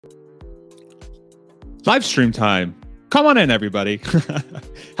Live stream time. Come on in, everybody.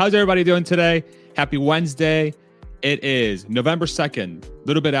 How's everybody doing today? Happy Wednesday. It is November 2nd, a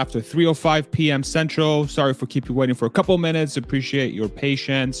little bit after 3:05 p.m. Central. Sorry for keep you waiting for a couple minutes. Appreciate your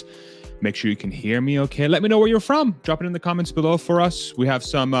patience. Make sure you can hear me okay. Let me know where you're from. Drop it in the comments below for us. We have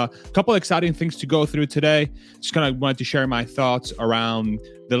some couple exciting things to go through today. Just kind of wanted to share my thoughts around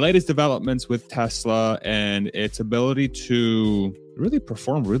the latest developments with Tesla and its ability to really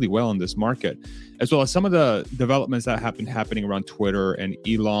perform really well in this market, as well as some of the developments that have been happening around Twitter and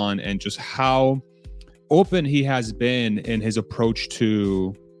Elon, and just how open he has been in his approach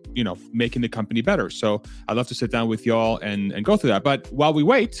to, making the company better. So I'd love to sit down with y'all and go through that. But while we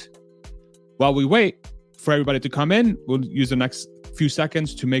wait for everybody to come in, we'll use the next few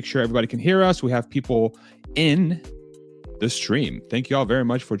seconds to make sure everybody can hear us. We have people in the stream. Thank you all very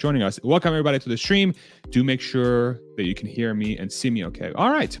much for joining us. Welcome everybody to the stream. Do make sure that you can hear me and see me okay.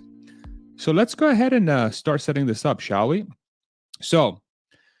 All right. So let's go ahead and start setting this up, shall we? So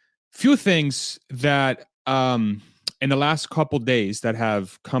few things that in the last couple days that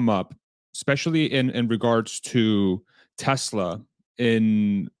have come up, especially in regards to Tesla,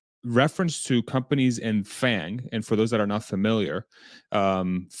 in reference to companies in FAANG. And for those that are not familiar,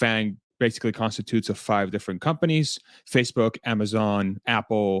 FAANG basically constitutes of 5 different companies: Facebook, Amazon,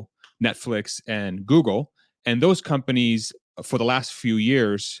 Apple, Netflix, and Google. And those companies, for the last few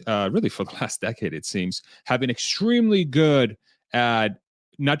years, really for the last decade, it seems, have been extremely good at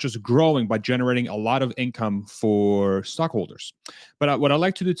not just growing, but generating a lot of income for stockholders. But what I'd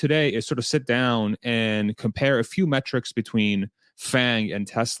like to do today is sort of sit down and compare a few metrics between FAANG and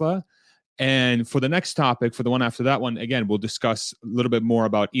Tesla. And for the next topic, for the one after that one, again, we'll discuss a little bit more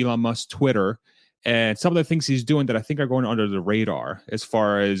about Elon Musk's Twitter and some of the things he's doing that I think are going under the radar as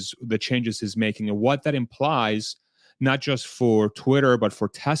far as the changes he's making and what that implies, not just for Twitter, but for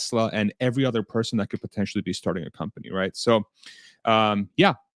Tesla and every other person that could potentially be starting a company, right? So,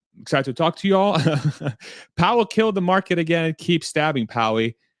 excited to talk to you all. Powell killed the market again. Keep stabbing,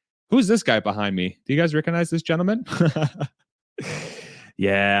 Powie. Who's this guy behind me? Do you guys recognize this gentleman?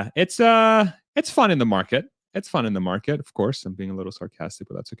 Yeah, it's fun in the market. It's fun in the market, of course. I'm being a little sarcastic,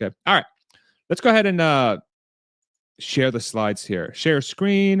 but that's okay. All right, let's go ahead and share the slides here. Share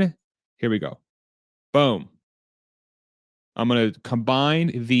screen. Here we go. Boom. I'm going to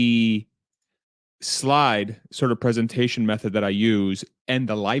combine the slide sort of presentation method that I use and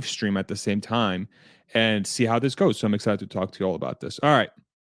the live stream at the same time and see how this goes. So I'm excited to talk to you all about this. All right.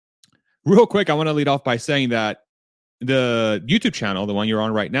 Real quick, I want to lead off by saying that the YouTube channel, the one you're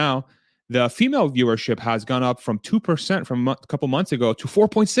on right now, the female viewership has gone up from 2% from a couple months ago to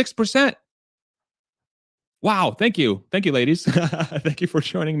 4.6%. Wow. Thank you. Thank you, ladies. Thank you for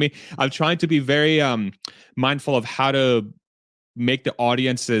joining me. I'm trying to be very mindful of how to make the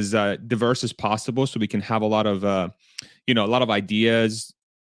audience as diverse as possible so we can have a lot of, a lot of ideas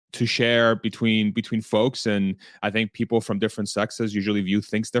to share between folks. And I think people from different sexes usually view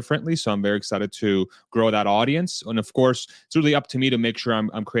things differently. So I'm very excited to grow that audience. And of course, it's really up to me to make sure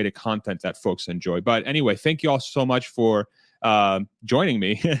I'm creating content that folks enjoy. But anyway, thank you all so much for joining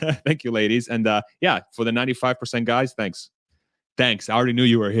me. Thank you, ladies. And for the 95% guys, thanks. I already knew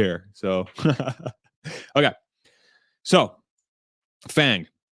you were here. So, okay. So FAANG,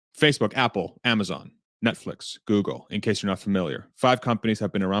 Facebook, Apple, Amazon, Netflix, Google, in case you're not familiar. 5 companies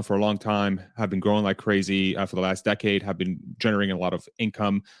have been around for a long time, have been growing like crazy for the last decade, have been generating a lot of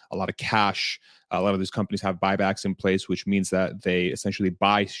income, a lot of cash. A lot of these companies have buybacks in place, which means that they essentially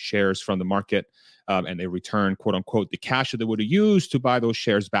buy shares from the market and they return, quote unquote, the cash that they would have used to buy those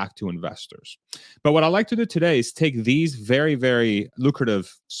shares back to investors. But what I'd like to do today is take these very, very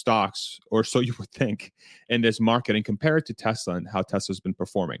lucrative stocks, or so you would think, in this market and compare it to Tesla and how Tesla's been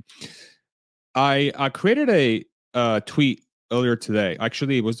performing. I created a tweet earlier today.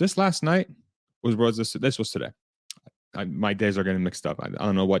 Actually, was this last night? Was this? This was today. My days are getting mixed up. I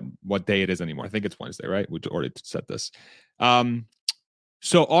don't know what day it is anymore. I think it's Wednesday, right? We already said this.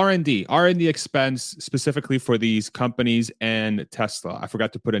 So R&D expense specifically for these companies and Tesla. I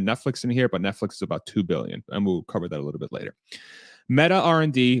forgot to put in Netflix in here, but Netflix is about $2 billion, and we'll cover that a little bit later. Meta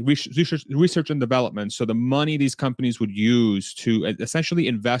R&D, research and development. So the money these companies would use to essentially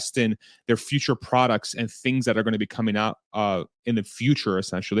invest in their future products and things that are going to be coming out in the future,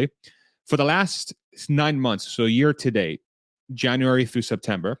 essentially. For the last 9 months, so year to date, January through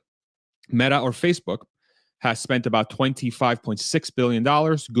September, Meta or Facebook has spent about $25.6 billion.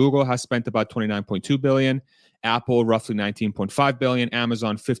 Google has spent about $29.2 billion. Apple, roughly $19.5 billion.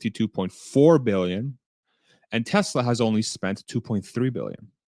 Amazon, $52.4 billion. And Tesla has only spent $2.3 billion,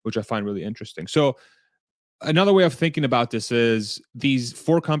 which I find really interesting. So another way of thinking about this is these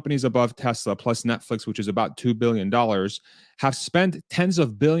four companies above Tesla plus Netflix, which is about $2 billion, have spent tens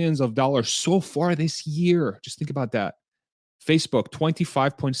of billions of dollars so far this year. Just think about that. Facebook,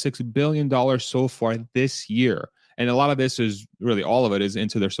 $25.6 billion so far this year. And a lot of this is really, all of it is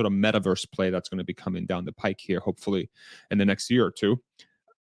into their sort of metaverse play that's going to be coming down the pike here, hopefully in the next year or two.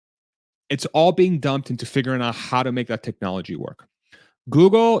 It's all being dumped into figuring out how to make that technology work.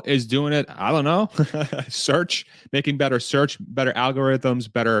 Google is doing it, I don't know, search, making better search, better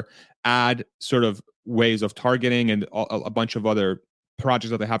algorithms, better ad sort of ways of targeting, and a bunch of other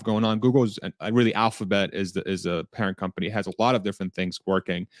projects that they have going on. Google's really, Alphabet is a parent company. It has a lot of different things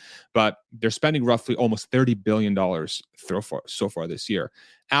working, but they're spending roughly almost $30 billion so far this year.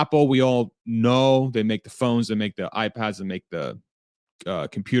 Apple, we all know, they make the phones, they make the iPads, they make the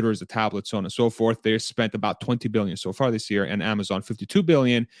computers, the tablets, so on and so forth. They spent about $20 billion so far this year, and Amazon $52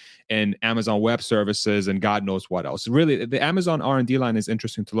 billion, and Amazon Web Services, and God knows what else. Really, the Amazon R&D line is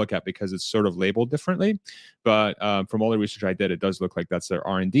interesting to look at because it's sort of labeled differently. But from all the research I did, it does look like that's their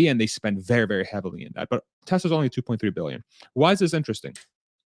R&D, and they spend very, very heavily in that. But Tesla's only $2.3 billion. Why is this interesting?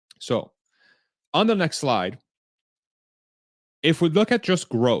 So on the next slide, if we look at just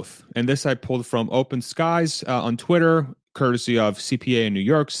growth, and this I pulled from Open Skies on Twitter, courtesy of CPA in New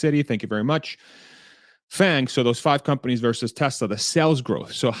York City. Thank you very much. FAANG, so those five companies versus Tesla, the sales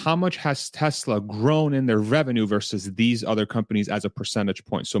growth. So how much has Tesla grown in their revenue versus these other companies as a percentage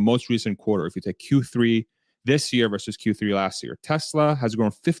point? So most recent quarter, if you take Q3 this year versus Q3 last year, Tesla has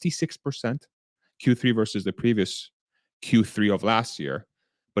grown 56%, Q3 versus the previous Q3 of last year.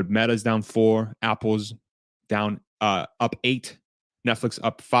 But Meta's down 4, Apple's down up 8, Netflix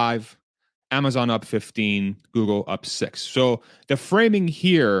up 5, Amazon up 15, Google up 6. So the framing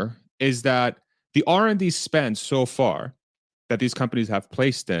here is that the R&D spend so far that these companies have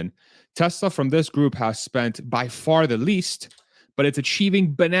placed in, Tesla from this group has spent by far the least, but it's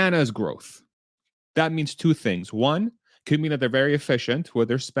achieving bananas growth. That means two things. One, could mean that they're very efficient with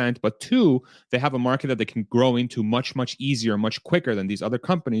their spend, but two, they have a market that they can grow into much, much easier, much quicker than these other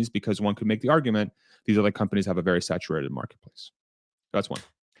companies, because one could make the argument these other companies have a very saturated marketplace. That's one.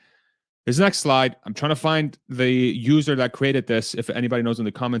 This next slide, I'm trying to find the user that created this. If anybody knows in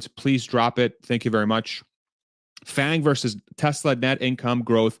the comments, please drop it. Thank you very much. FAANG versus Tesla net income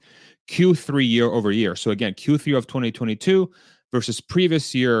growth Q3 year over year. So again, Q3 of 2022 versus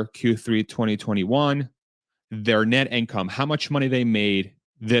previous year, Q3 2021, their net income, how much money they made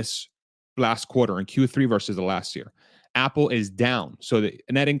this last quarter in Q3 versus the last year. Apple is down. So the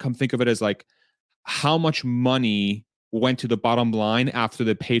net income, think of it as like how much money went to the bottom line after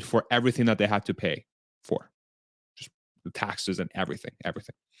they paid for everything that they had to pay for, just the taxes and everything.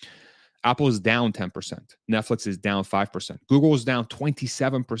 Apple is down 10%. Netflix is down 5%. Google is down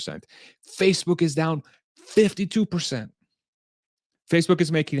 27%. Facebook is down 52%. Facebook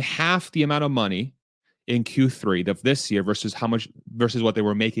is making half the amount of money in Q3 of this year versus what they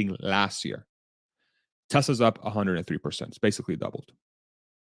were making last year. Tesla's up 103%. It's basically doubled.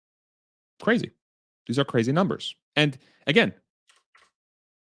 Crazy. These are crazy numbers. And again,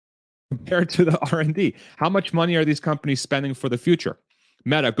 compared to the R&D, how much money are these companies spending for the future?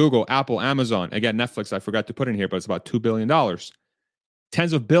 Meta, Google, Apple, Amazon, again, Netflix, I forgot to put in here, but it's about $2 billion.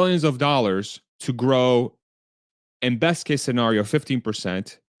 Tens of billions of dollars to grow, in best case scenario,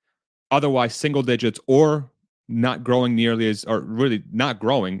 15%, otherwise single digits, or not growing nearly as, or really not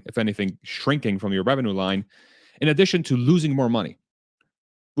growing, if anything, shrinking from your revenue line, in addition to losing more money.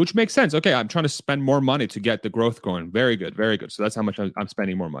 Which makes sense. Okay, I'm trying to spend more money to get the growth going. Very good, very good. So that's how much I'm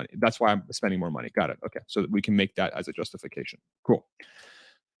spending more money. That's why I'm spending more money. Got it. Okay, so we can make that as a justification. Cool.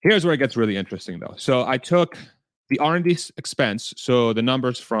 Here's where it gets really interesting, though. So I took the R&D expense, so the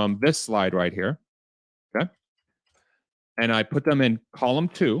numbers from this slide right here, okay, and I put them in column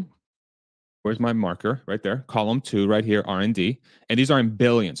 2. Where's my marker? Right there. Column 2, right here, R&D. And these are in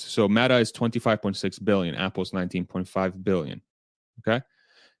billions. So Meta is 25.6 billion. Apple's 19.5 billion. Okay.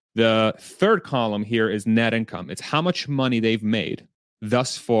 The third column here is net income. It's how much money they've made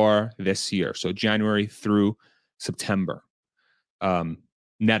thus far this year. So January through September.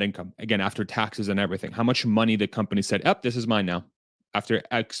 Net income, again, after taxes and everything. How much money the company said, this is mine now. After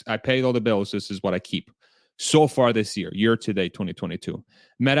X, I paid all the bills. This is what I keep. So far this year to date, 2022.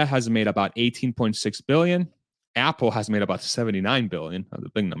 Meta has made about 18.6 billion. Apple has made about 79 billion. That's a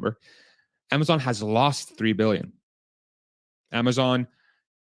big number. Amazon has lost 3 billion. Amazon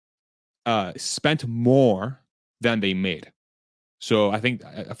spent more than they made. So I think,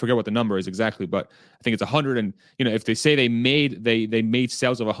 I forget what the number is exactly, but I think it's 100 and, if they say they made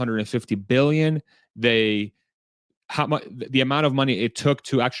sales of 150 billion, they how much the amount of money it took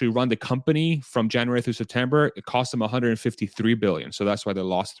to actually run the company from January through September, it cost them 153 billion. So that's why they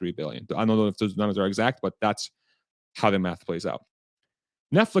lost 3 billion. I don't know if those numbers are exact, but that's how the math plays out.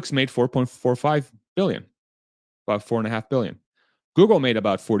 Netflix made 4.45 billion, about 4.5 billion. Google made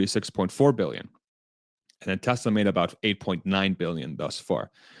about 46.4 billion. And then Tesla made about 8.9 billion thus far.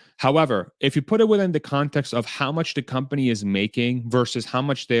 However, if you put it within the context of how much the company is making versus how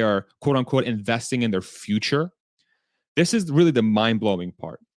much they are, quote unquote, investing in their future, this is really the mind-blowing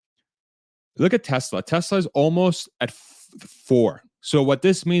part. Look at Tesla. Tesla is almost at 4. So what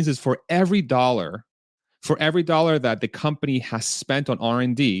this means is for every dollar that the company has spent on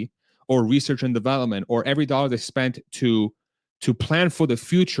R&D or research and development, or every dollar they spent to plan for the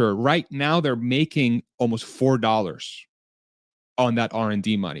future, right now they're making almost $4 on that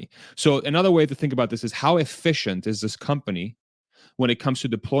R&D money. So another way to think about this is how efficient is this company when it comes to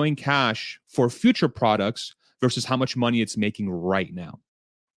deploying cash for future products versus how much money it's making right now.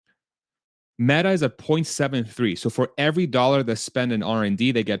 Meta is at 0.73. So for every dollar they spend in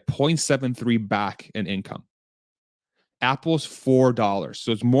R&D, they get 0.73 back in income. Apple's $4.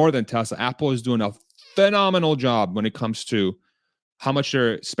 So it's more than Tesla. Apple is doing a phenomenal job when it comes to how much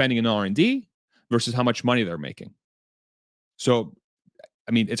they're spending in R&D versus how much money they're making. So,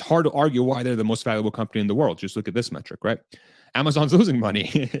 I mean, it's hard to argue why they're the most valuable company in the world. Just look at this metric, right? Amazon's losing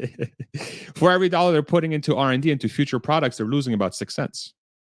money. For every dollar they're putting into R&D, into future products, they're losing about 6 cents.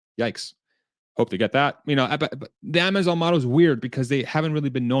 Yikes. Hope to get that. You know, but the Amazon model is weird because they haven't really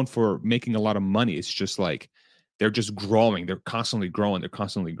been known for making a lot of money. It's just like they're just growing. They're constantly growing.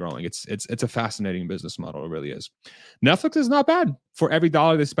 It's a fascinating business model. It really is. Netflix is not bad. For every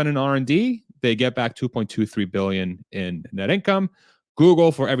dollar they spend in R&D, they get back 2.23 billion in net income.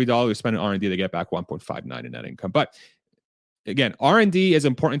 Google, for every dollar they spend in R&D, they get back 1.59 in net income. But again, R&D is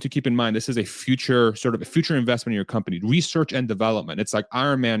important to keep in mind. This is a future investment in your company. Research and development. It's like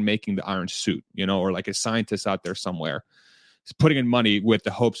Iron Man making the iron suit, you know, or like a scientist out there somewhere is putting in money with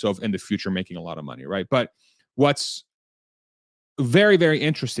the hopes of in the future making a lot of money, right? But what's very, very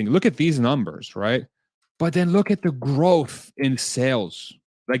interesting, look at these numbers, right? But then look at the growth in sales.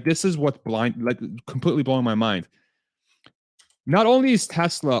 Like this is what's completely blowing my mind. Not only is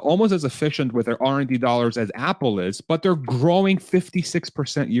Tesla almost as efficient with their R&D dollars as Apple is, but they're growing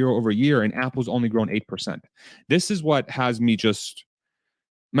 56% year over year, and Apple's only grown 8%. This is what has me just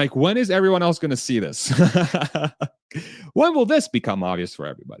like, when is everyone else going to see this? When will this become obvious for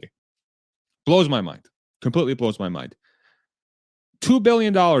everybody? Blows my mind. Completely blows my mind. $2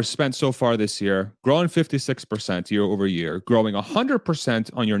 billion spent so far this year, growing 56% year over year, growing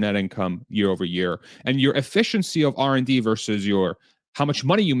 100% on your net income year over year. And your efficiency of R&D versus how much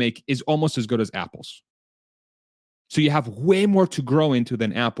money you make is almost as good as Apple's. So you have way more to grow into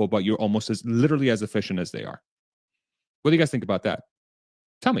than Apple, but you're almost literally as efficient as they are. What do you guys think about that?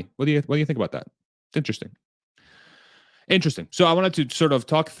 Tell me, what do you think about that? It's interesting. So I wanted to sort of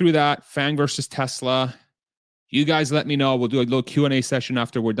talk through that, FAANG versus Tesla. You guys let me know. We'll do a little Q&A session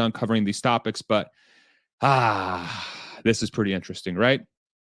after we're done covering these topics. But this is pretty interesting, right?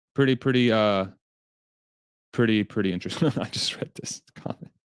 Pretty interesting. I just read this comment.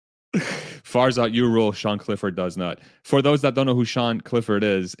 Farzad, you rule. Sean Clifford does not. For those that don't know who Sean Clifford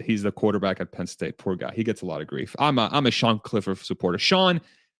is, he's the quarterback at Penn State. Poor guy. He gets a lot of grief. I'm a Sean Clifford supporter. Sean,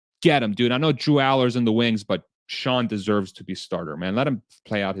 get him, dude. I know Drew Aller's in the wings, but Sean deserves to be starter, man. Let him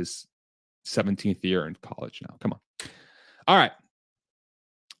play out his 17th year in college now. Come on. All right.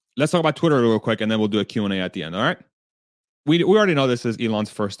 Let's talk about Twitter real quick, and then we'll do a Q&A at the end. All right. We already know this is Elon's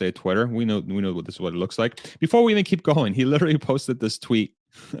first day at Twitter. We know what this is what it looks like. Before we even keep going, he literally posted this tweet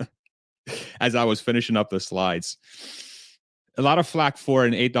as I was finishing up the slides. A lot of flack for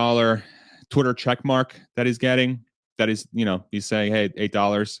an $8 Twitter check mark that he's getting. That is, you know, he's saying, hey,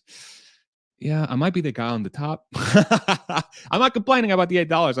 $8. Yeah, I might be the guy on the top. I'm not complaining about the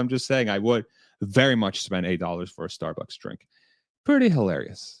 $8. I'm just saying I would very much spend $8 for a Starbucks drink. Pretty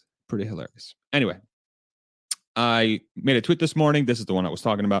hilarious. Anyway, I made a tweet this morning. This is the one I was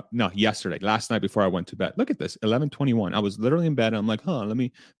talking about. No, yesterday, last night before I went to bed. Look at this, 11:21. I was literally in bed and I'm like, let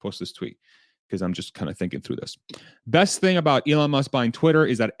me post this tweet because I'm just kind of thinking through this. Best thing about Elon Musk buying Twitter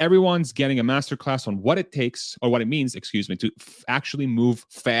is that everyone's getting a masterclass on what it takes, or what it means, to actually move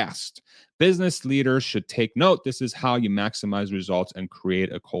fast. Business leaders should take note. This is how you maximize results and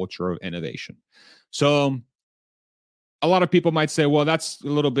create a culture of innovation. So a lot of people might say, well, that's a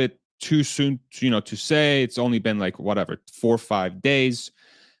little bit too soon, to say. It's only been like 4 or 5 days.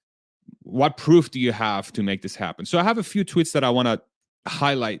 What proof do you have to make this happen? So I have a few tweets that I want to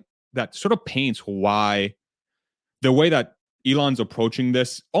highlight that sort of paints why the way that Elon's approaching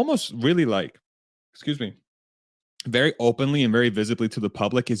this almost really very openly and very visibly to the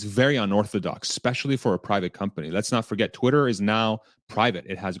public is very unorthodox, especially for a private company. Let's not forget, Twitter is now private.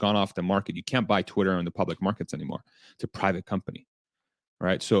 It has gone off the market. You can't buy Twitter on the public markets anymore. It's a private company,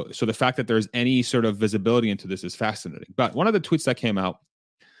 right? So the fact that there's any sort of visibility into this is fascinating. But one of the tweets that came out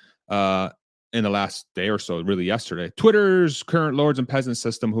in the last day or so, really yesterday, Twitter's current lords and peasants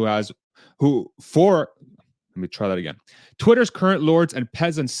system let me try that again. Twitter's current lords and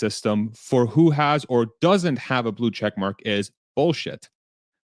peasants system for who has or doesn't have a blue check mark is bullshit.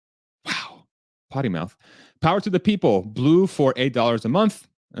 Wow. Potty mouth. Power to the people. Blue for $8 a month.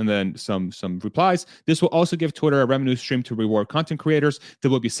 And then some replies. This will also give Twitter a revenue stream to reward content creators. There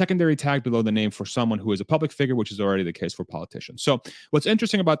will be a secondary tag below the name for someone who is a public figure, which is already the case for politicians. So what's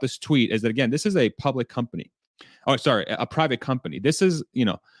interesting about this tweet is that, again, this is a public company. Oh, sorry, a private company. This is,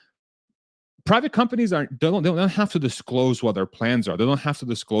 private companies don't have to disclose what their plans are. They don't have to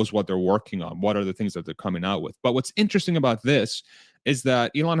disclose what they're working on, what are the things that they're coming out with. But what's interesting about this is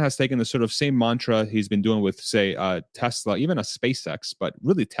that Elon has taken the sort of same mantra he's been doing with, say, Tesla, even a SpaceX, but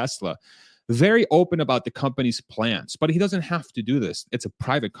really Tesla, very open about the company's plans. But he doesn't have to do this. It's a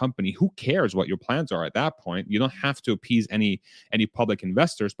private company. Who cares what your plans are at that point? You don't have to appease any public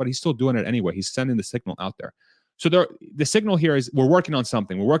investors, but he's still doing it anyway. He's sending the signal out there. So the signal here is we're working on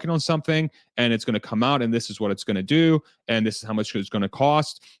something. We're working on something, and it's going to come out, and this is what it's going to do, and this is how much it's going to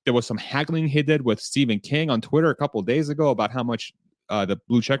cost. There was some haggling he did with Stephen King on Twitter a couple of days ago about how much the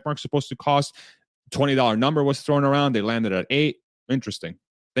blue checkmark is supposed to cost. $20 number was thrown around. They landed at $8. Interesting.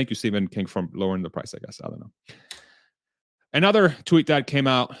 Thank you, Stephen King, for lowering the price, I guess. I don't know. Another tweet that came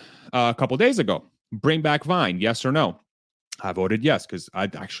out a couple of days ago. Bring back Vine, yes or no? I voted yes because I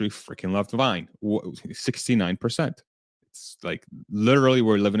actually freaking loved Vine. 69%. It's like literally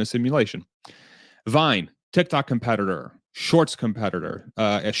we're living a simulation. Vine, TikTok competitor, Shorts competitor,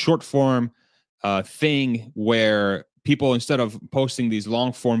 a short form thing where people, instead of posting these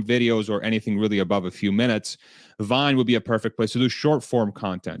long form videos or anything really above a few minutes, Vine would be a perfect place to do short form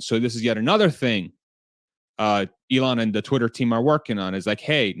content. So this is yet another thing Elon and the Twitter team are working on, is like,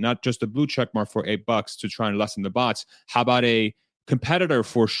 hey, not just a blue check mark for $8 to try and lessen the bots. How about a competitor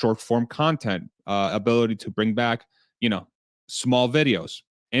for short form content, ability to bring back, small videos?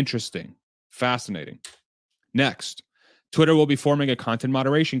 Interesting, fascinating. Next, Twitter will be forming a content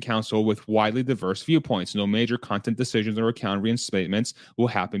moderation council with widely diverse viewpoints. No major content decisions or account reinstatements will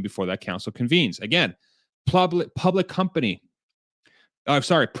happen before that council convenes. Again, public company.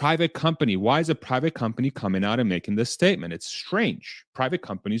 Private company. Why is a private company coming out and making this statement? It's strange. Private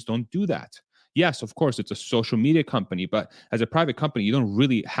companies don't do that. Yes, of course, it's a social media company, but as a private company, you don't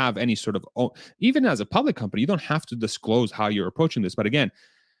really have any sort of, even as a public company, you don't have to disclose how you're approaching this. But again,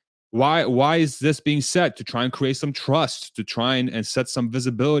 why is this being said? To try and create some trust, to try and set some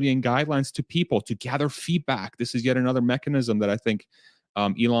visibility and guidelines to people, to gather feedback. This is yet another mechanism that I think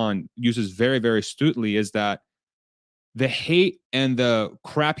Elon uses very, very astutely, is that the hate and the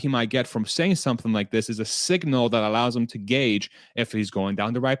crap he might get from saying something like this is a signal that allows him to gauge if he's going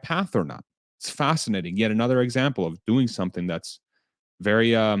down the right path or not. It's fascinating. Yet another example of doing something that's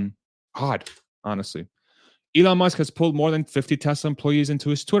very odd, honestly. Elon Musk has pulled more than 50 Tesla employees into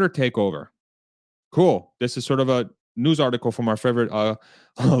his Twitter takeover. Cool. This is sort of a news article from our favorite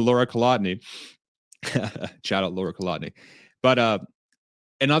Laura Kolodny. Shout out Laura Kolodny. But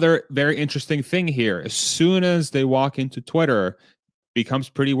another very interesting thing here, as soon as they walk into Twitter, becomes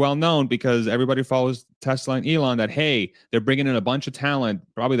pretty well known because everybody follows Tesla and Elon that, hey, they're bringing in a bunch of talent,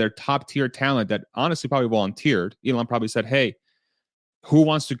 probably their top tier talent that honestly probably volunteered. Elon probably said, hey, who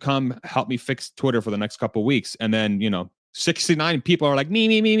wants to come help me fix Twitter for the next couple of weeks? And then, 69 people are like,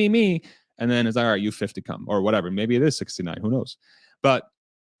 me. And then it's like, all right, you 50 come or whatever. Maybe it is 69. Who knows? But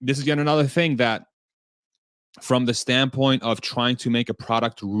this is yet another thing that, from the standpoint of trying to make a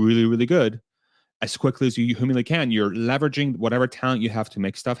product really, really good as quickly as you humanly can, you're leveraging whatever talent you have to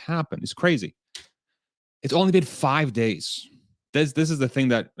make stuff happen. It's crazy. It's only been 5 days. This is the thing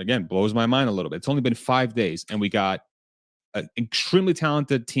that, again, blows my mind a little bit. It's only been 5 days, and we got an extremely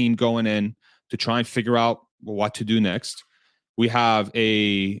talented team going in to try and figure out what to do next. We have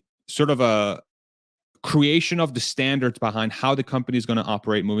a sort of a creation of the standards behind how the company is going to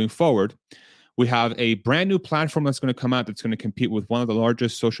operate moving forward. We have a brand new platform that's going to come out that's going to compete with one of the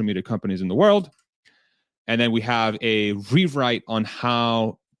largest social media companies in the world. And then we have a rewrite on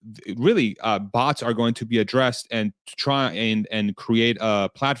how really bots are going to be addressed, and to try and create a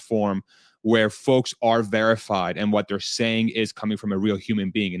platform where folks are verified and what they're saying is coming from a real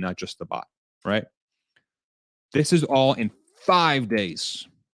human being and not just the bot, right? This is all in 5 days.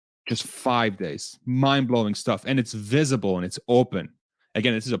 Just 5 days. Mind-blowing stuff. And it's visible and it's open.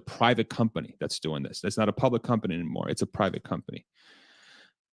 Again, this is a private company that's doing this. It's not a public company anymore. It's a private company.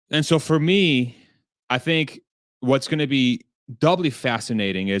 And so for me, I think what's going to be doubly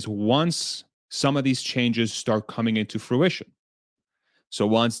fascinating is once some of these changes start coming into fruition. So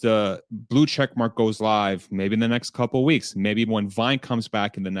once the blue check mark goes live, maybe in the next couple of weeks, maybe when Vine comes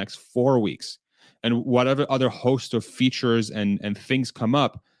back in the next 4 weeks, and whatever other host of features and things come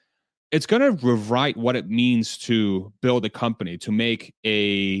up, it's going to rewrite what it means to build a company, to make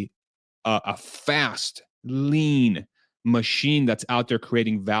a fast, lean machine that's out there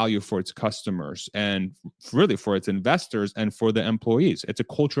creating value for its customers and really for its investors and for the employees. It's a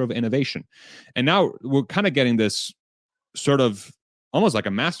culture of innovation. And now we're kind of getting this sort of almost like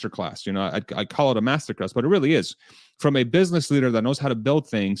a masterclass. I call it a masterclass, but it really is from a business leader that knows how to build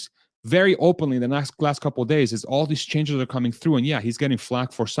things very openly. The last couple of days is all these changes are coming through, and yeah, he's getting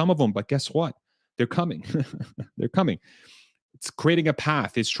flack for some of them, but guess what? They're coming. They're coming. It's creating a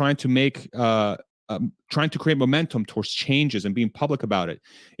path. It's trying to trying to create momentum towards changes and being public about it.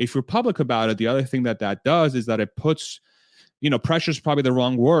 If you're public about it, the other thing that does is that it puts, pressure is probably the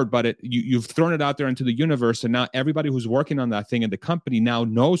wrong word, but you've thrown it out there into the universe, and now everybody who's working on that thing in the company now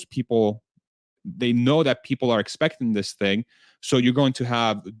knows people. They know that people are expecting this thing, so you're going to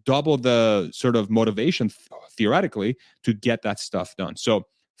have double the sort of motivation theoretically to get that stuff done. So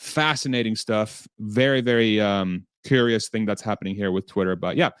fascinating stuff. Very, very curious thing that's happening here with Twitter.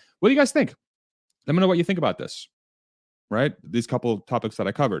 But yeah, what do you guys think? Let me know what you think about this, right? These couple of topics that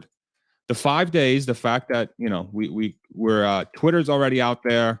I covered. The 5 days, the fact that, we're Twitter's already out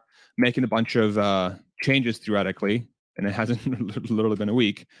there making a bunch of changes theoretically, and it hasn't literally been a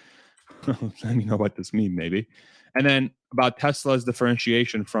week. Let me know what this means, maybe. And then about Tesla's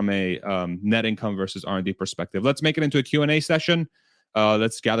differentiation from a net income versus R&D perspective. Let's make it into a Q&A session.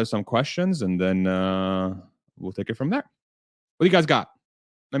 Let's gather some questions, and then we'll take it from there. What do you guys got?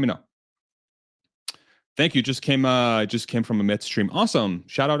 Let me know. Thank you. Just came from Amit's stream. Awesome.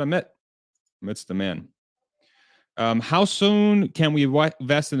 Shout out Amit. Amit's the man. How soon can we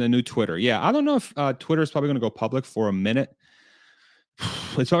invest in the new Twitter? Yeah, I don't know if Twitter is probably going to go public for a minute.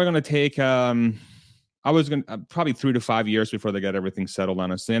 It's probably going to take probably 3 to 5 years before they get everything settled,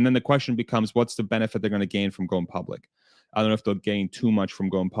 honestly. And then the question becomes, what's the benefit they're going to gain from going public? I don't know if they'll gain too much from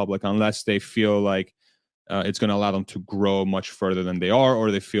going public unless they feel like it's going to allow them to grow much further than they are, or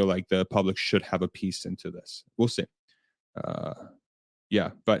they feel like the public should have a piece into this. We'll see.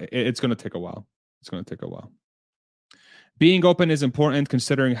 Yeah, but it's going to take a while. It's going to take a while. Being open is important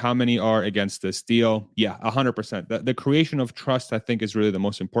considering how many are against this deal. Yeah, 100%. The creation of trust, I think, is really the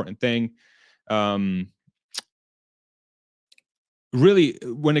most important thing. Really,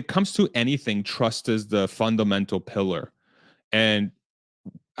 when it comes to anything, trust is the fundamental pillar. And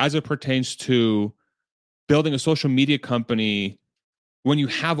as it pertains to building a social media company, when you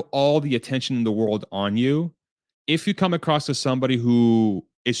have all the attention in the world on you, if you come across as somebody who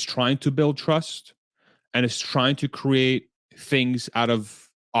is trying to build trust and is trying to create things out of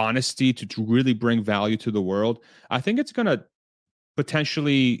honesty to really bring value to the world, I think it's going to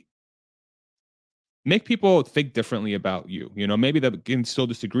potentially make people think differently about you. Maybe they can still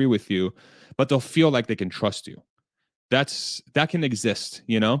disagree with you, but they'll feel like they can trust you. That can exist.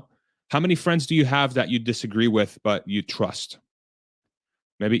 How many friends do you have that you disagree with, but you trust?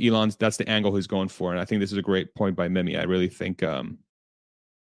 Maybe Elon's, that's the angle he's going for. And I think this is a great point by Mimi. I really think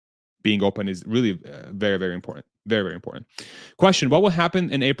being open is really very, very important. Very, very important. Question: what will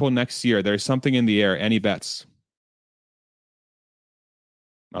happen in April next year? There's something in the air. Any bets?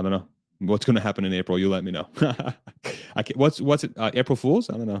 I don't know. What's going to happen in April? You let me know. What's it? April Fools?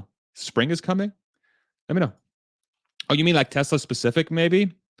 I don't know. Spring is coming? Let me know. Oh, you mean like Tesla specific,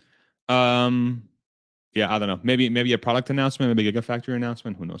 maybe? Yeah, I don't know. Maybe a product announcement, maybe a Gigafactory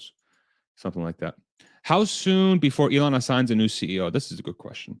announcement. Who knows? Something like that. How soon before Elon assigns a new CEO? This is a good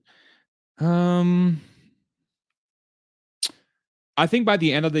question. I think by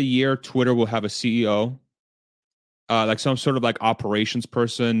the end of the year, Twitter will have a CEO, like some sort of like operations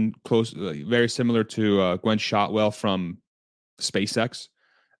person, close, very similar to Gwen Shotwell from SpaceX.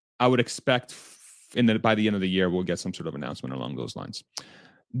 I would expect by the end of the year, we'll get some sort of announcement along those lines.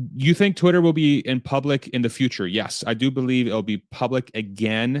 You think Twitter will be in public in the future? Yes, I do believe it'll be public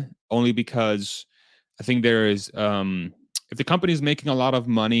again, only because I think there is, if the company is making a lot of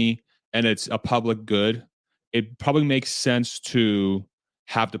money and it's a public good, it probably makes sense to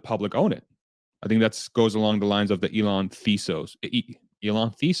have the public own it. I think that goes along the lines of the Elon ethos.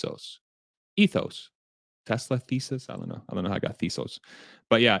 Tesla thesis. I don't know how I got thesos,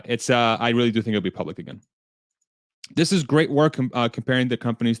 but yeah, it's. I really do think it'll be public again. This is great work comparing the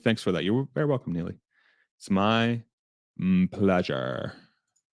companies. Thanks for that. You're very welcome, Neely. It's my Pleasure.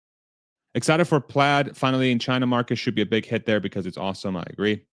 Excited for Plaid. Finally in China market. Should be a big hit there because it's awesome. I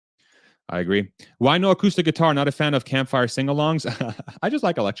agree. Why no acoustic guitar? Not a fan of campfire sing-alongs. I just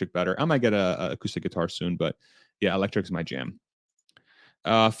like electric better. I might get a acoustic guitar soon, but yeah, electric's my jam.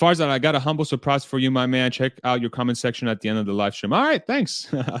 Farzad, I got a humble surprise for you, my man. Check out your comment section at the end of the live stream. All right,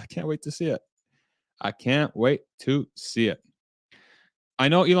 thanks. I can't wait to see it. I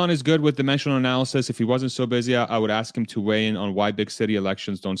know Elon is good with dimensional analysis. If he wasn't so busy, I would ask him to weigh in on why big city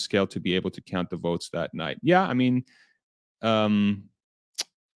elections don't scale to be able to count the votes that night. Yeah, I mean,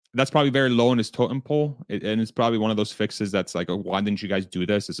 that's probably very low in his totem pole. And it's probably one of those fixes that's like, oh, why didn't you guys do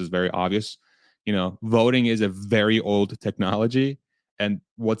this? This is very obvious. You know, voting is a very old technology. And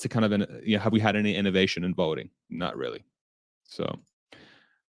what's the kind of, have we had any innovation in voting? Not really. So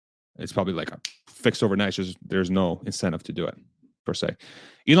it's probably like a fixed overnight. There's no incentive to do it, per se.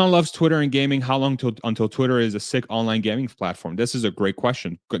 Elon loves Twitter and gaming. How long until Twitter is a sick online gaming platform? This is a great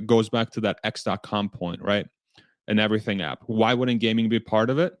question. It goes back to that X.com point, right? An everything app. Why wouldn't gaming be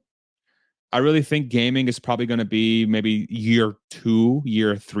part of it? I really think gaming is probably going to be maybe year 2,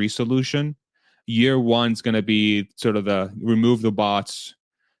 year 3 solution. Year 1's going to be sort of the remove the bots,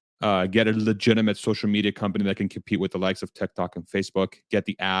 get a legitimate social media company that can compete with the likes of TikTok and Facebook, get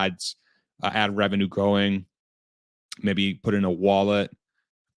the ads, ad revenue going, maybe put in a wallet,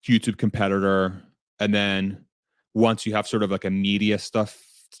 YouTube competitor, and then once you have sort of like a media stuff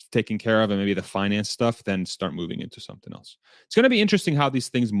taken care of and maybe the finance stuff, then start moving into something else. It's going to be interesting how these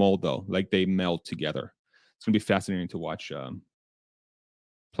things mold, though, like they meld together. It's going to be fascinating to watch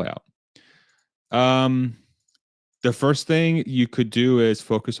play out. The first thing you could do is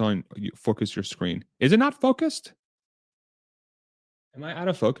focus your screen. Is it not focused? Am I out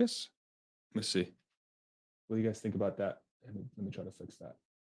of focus? Let's see. What do you guys think about that? Let me try to fix that.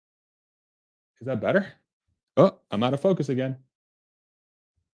 Is that better? Oh, I'm out of focus again.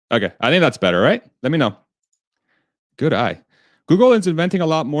 Okay, I think that's better, right? Let me know. Good eye. Google is inventing a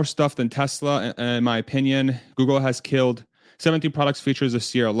lot more stuff than Tesla, in my opinion. Google has killed 17 products features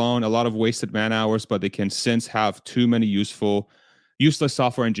this year alone, a lot of wasted man hours, but they can since have too many useless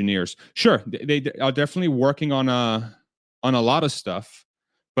software engineers. Sure, they are definitely working on a lot of stuff,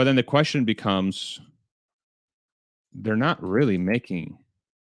 but then the question becomes, they're not really making,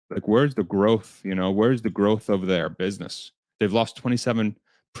 like, where's the growth? You know, where's the growth of their business? They've lost 27%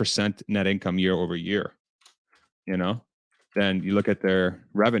 net income year over year. You know, then you look at their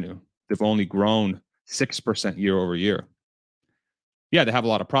revenue; they've only grown 6% year over year. Yeah, they have a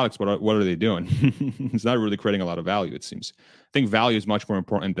lot of products, but what are they doing? It's not really creating a lot of value, it seems. I think value is much more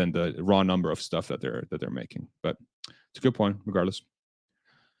important than the raw number of stuff that they're making. But it's a good point, regardless.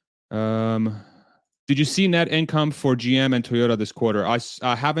 Did you see net income for GM and Toyota this quarter?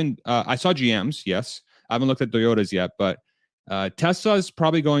 I haven't. I saw GM's, yes. I haven't looked at Toyota's yet, but Tesla is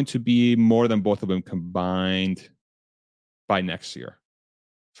probably going to be more than both of them combined by next year,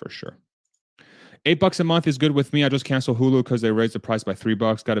 for sure. $8 a month is good with me. I just canceled Hulu because they raised the price by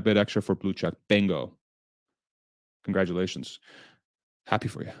 $3. Got a bit extra for Blue Check. Bingo. Congratulations. Happy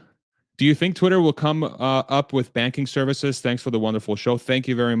for you. Do you think Twitter will come up with banking services? Thanks for the wonderful show. Thank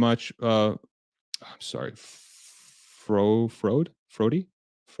you very much. I'm sorry. Frode?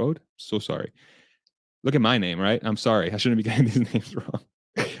 So sorry. Look at my name, right? I'm sorry. I shouldn't be getting these names wrong.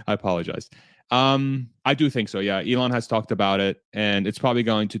 I apologize. I do think so. Yeah, Elon has talked about it, and it's probably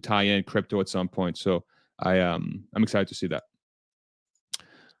going to tie in crypto at some point. So I'm excited to see that.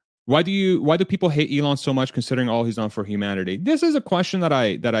 Why do people hate Elon so much, considering all he's done for humanity? This is a question that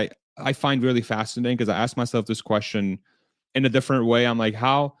I find really fascinating, because I ask myself this question in a different way. I'm like,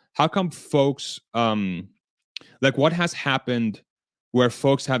 how come folks like, what has happened where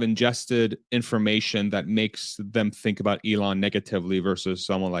folks have ingested information that makes them think about Elon negatively versus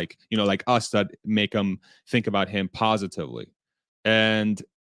someone like, like us, that make them think about him positively? And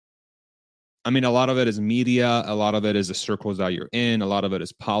I mean, a lot of it is media, a lot of it is the circles that you're in, a lot of it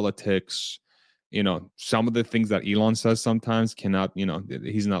is politics. Some of the things that Elon says sometimes cannot,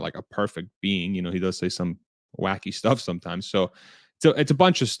 he's not like a perfect being. He does say some wacky stuff sometimes. So it's a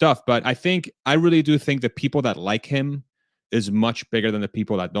bunch of stuff, but I really do think the people that like him is much bigger than the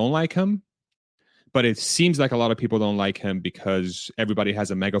people that don't like him. But it seems like a lot of people don't like him because everybody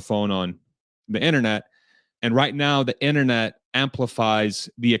has a megaphone on the internet. And right now, the internet amplifies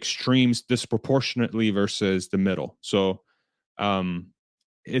the extremes disproportionately versus the middle. So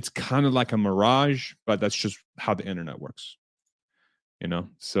it's kind of like a mirage, but that's just how the internet works.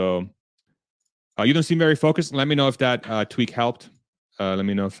 So you don't seem very focused. Let me know if that tweak helped. Let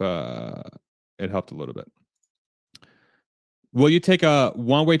me know if it helped a little bit. Will you take a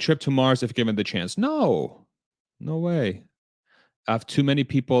one-way trip to Mars if given the chance? No. No way. I have too many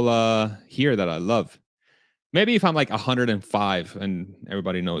people here that I love. Maybe if I'm like 105 and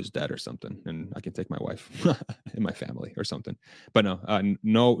everybody knows dead or something, and I can take my wife and my family or something. But no,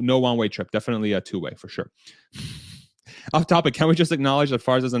 no one-way trip. Definitely a two-way for sure. Off topic, can we just acknowledge that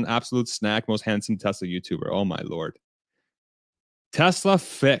Farz is an absolute snack, most handsome Tesla YouTuber? Oh my lord. Tesla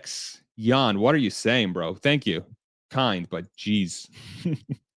fix. Jan, what are you saying, bro? Thank you. Kind, but geez.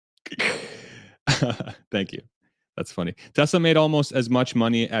 Thank you. That's funny. Tesla made almost as much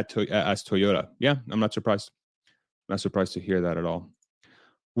money as Toyota. Yeah, I'm not surprised. Not surprised to hear that at all.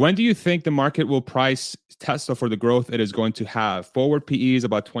 When do you think the market will price Tesla for the growth it is going to have? Forward PE is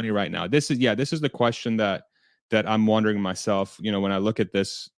about 20 right now. This is the question that I'm wondering myself. You know, when I look at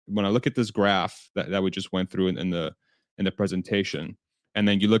this graph that we just went through in the presentation, and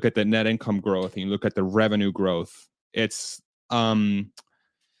then you look at the net income growth and you look at the revenue growth, it's I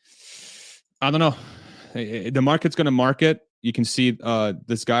don't know. The market's going to market. You can see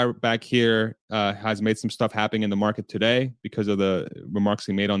this guy back here has made some stuff happening in the market today because of the remarks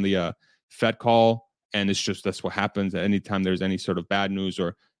he made on the Fed call. And it's just, that's what happens. Anytime there's any sort of bad news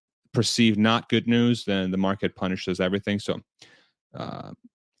or perceived not good news, then the market punishes everything. So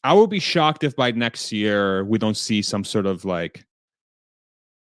I will be shocked if by next year we don't see some sort of like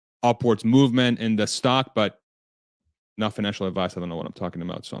upwards movement in the stock, but not financial advice. I don't know what I'm talking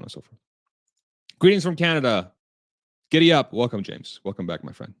about, so on and so forth. Greetings from Canada. Giddy up. Welcome, James. Welcome back,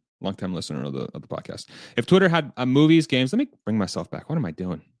 my friend. Longtime listener of the podcast. If Twitter had movies, games, let me bring myself back. What am I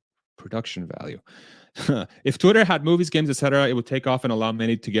doing? Production value. If Twitter had movies, games, etc., it would take off and allow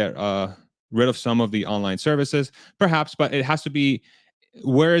many to get rid of some of the online services, perhaps, but it has to be,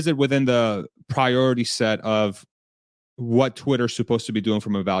 where is it within the priority set of what Twitter's supposed to be doing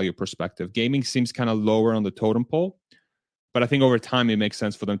from a value perspective? Gaming seems kind of lower on the totem pole, but I think over time it makes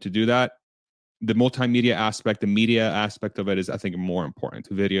sense for them to do that. The multimedia aspect, the media aspect of it is, I think, more important.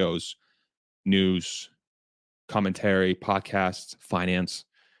 Videos, news, commentary, podcasts, finance,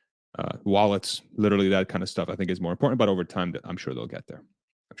 wallets, literally that kind of stuff, I think is more important. But over time, I'm sure they'll get there.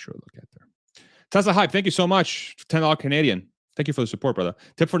 Tesla Hype, thank you so much. $10 Canadian. Thank you for the support, brother.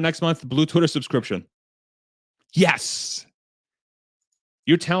 Tip for next month, Blue Twitter subscription. Yes.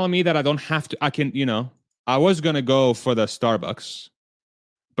 You're telling me that I don't have to, I can, I was going to go for the Starbucks.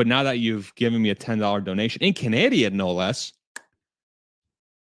 But now that you've given me a $10 donation, in Canadian, no less,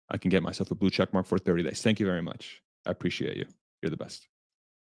 I can get myself a blue check mark for 30 days. Thank you very much. I appreciate you. You're the best.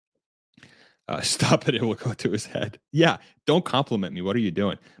 Stop it. It will go to his head. Yeah, don't compliment me. What are you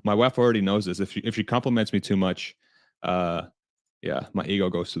doing? My wife already knows this. If she compliments me too much, yeah, my ego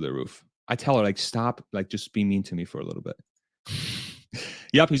goes to the roof. I tell her, like, stop, like, just be mean to me for a little bit.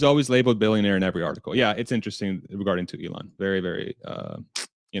 Yep, he's always labeled billionaire in every article. Yeah, it's interesting regarding to Elon. Very, very...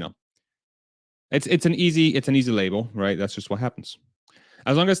 it's an easy label, right? That's just what happens.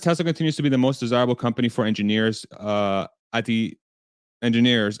 As long as Tesla continues to be the most desirable company for engineers, the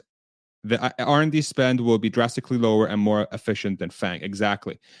R&D spend will be drastically lower and more efficient than FAANG.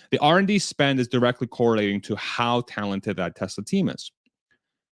 Exactly. The R&D spend is directly correlating to how talented that Tesla team is.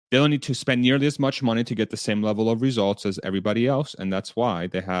 They don't need to spend nearly as much money to get the same level of results as everybody else, and that's why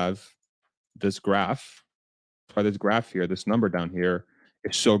they have this graph. That's why this graph here, this number down here,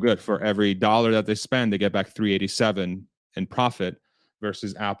 is so good. For every dollar that they spend, they get back $3.87 in profit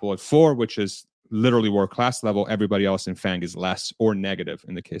versus Apple at $4, which is literally world-class level. Everybody else in FAANG is less or negative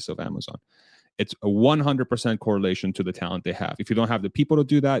in the case of Amazon. It's a 100% correlation to the talent they have. If you don't have the people to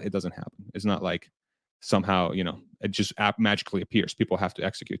do that, it doesn't happen. It's not like somehow, it just magically appears. People have to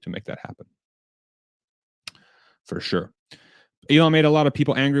execute to make that happen. For sure. Elon made a lot of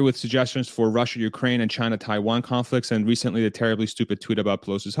people angry with suggestions for Russia, Ukraine, and China-Taiwan conflicts, and recently the terribly stupid tweet about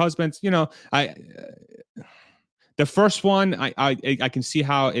Pelosi's husband. The first one, I can see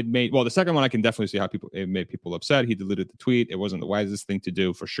how it made. Well, the second one, I can definitely see how it made people upset. He deleted the tweet. It wasn't the wisest thing to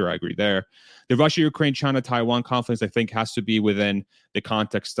do, for sure. I agree there. The Russia, Ukraine, China-Taiwan conflicts, I think, has to be within the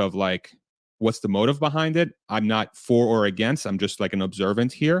context of like, what's the motive behind it? I'm not for or against. I'm just like an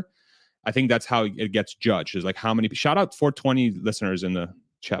observant here. I think that's how it gets judged. Is like how many. Shout out 420 listeners in the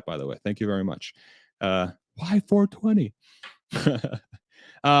chat, by the way. Thank you very much. Why 420?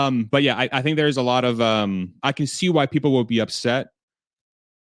 But yeah, I think there's a lot of. I can see why people will be upset.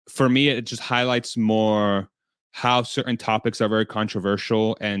 For me, it just highlights more how certain topics are very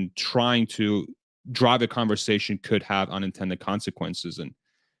controversial, and trying to drive a conversation could have unintended consequences, and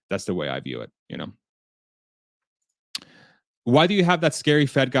that's the way I view it. Why do you have that scary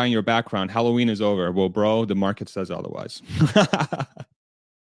Fed guy in your background? Halloween is over. Well, bro, the market says otherwise.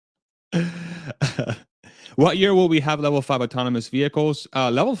 What year will we have level 5 autonomous vehicles?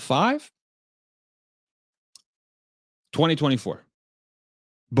 Level 5? 2024.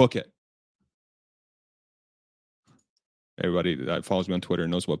 Book it. Everybody that follows me on Twitter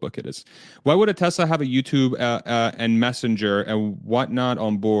knows what book it is. Why would a Tesla have a YouTube and Messenger and whatnot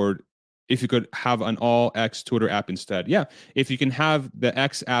on board if you could have an all X Twitter app instead? Yeah, if you can have the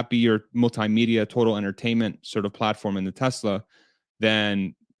X app be your multimedia total entertainment sort of platform in the Tesla,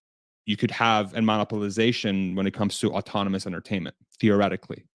 then you could have a monopolization when it comes to autonomous entertainment,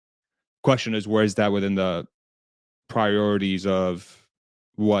 theoretically. Question is, where is that within the priorities of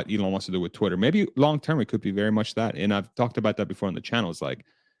what Elon wants to do with Twitter? Maybe long term it could be very much that. And I've talked about that before on the channel. It's like,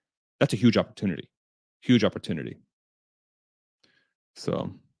 that's a huge opportunity. Huge opportunity.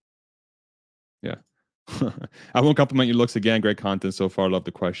 So yeah. I won't compliment your looks again. Great content so far. Love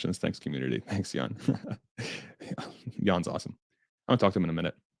the questions. Thanks, community. Thanks, Jan. Jan's awesome. I'll talk to him in a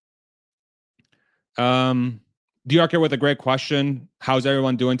minute. DRK with a great question. How's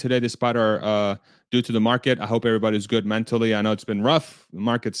everyone doing today despite our due to the market? I hope everybody's good mentally. I know it's been rough. The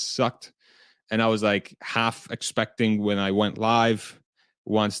market sucked. And I was like half expecting when I went live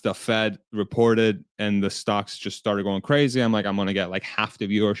once the Fed reported and the stocks just started going crazy. I'm like, I'm going to get like half the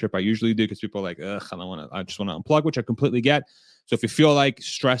viewership I usually do because people are like, ugh, I just want to unplug, which I completely get. So if you feel like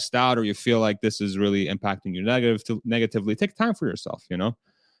stressed out or you feel like this is really impacting you negatively, take time for yourself, you know,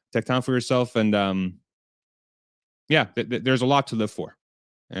 take time for yourself. And yeah, there's a lot to live for.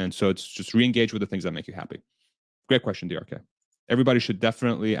 And so it's just re-engage with the things that make you happy. Great question, DRK. Everybody should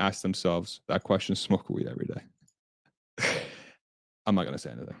definitely ask themselves that question, smoke weed every day. I'm not going to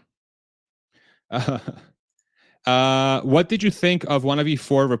say anything. What did you think of one of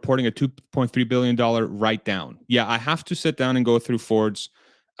E4 reporting a $2.3 billion write-down? Yeah, I have to sit down and go through Ford's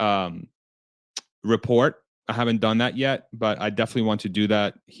report. I haven't done that yet, but I definitely want to do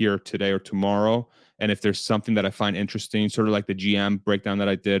that here today or tomorrow. And if there's something that I find interesting, sort of like the GM breakdown that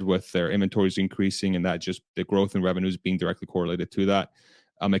I did with their inventories increasing and that just the growth in revenues being directly correlated to that,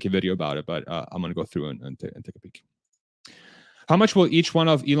 I'll make a video about it, but I'm going to go through and take a peek. How much will each one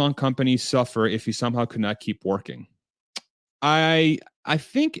of Elon companies suffer if he somehow could not keep working? I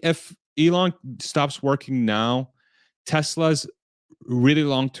think if Elon stops working now, Tesla's really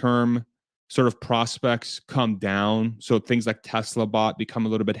long-term sort of prospects come down. So things like Tesla bot become a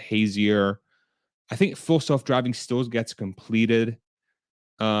little bit hazier. I think full self-driving still gets completed.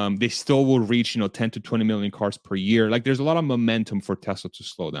 They still will reach, 10 to 20 million cars per year. Like there's a lot of momentum for Tesla to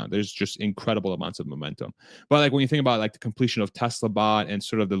slow down. There's just incredible amounts of momentum. But like when you think about like the completion of Tesla bot and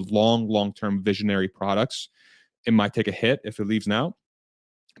sort of the long-term visionary products, it might take a hit if it leaves now.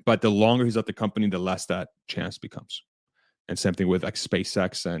 But the longer he's at the company, the less that chance becomes. And same thing with like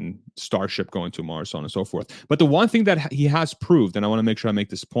SpaceX and Starship going to Mars, so on and so forth. But the one thing that he has proved, and I want to make sure I make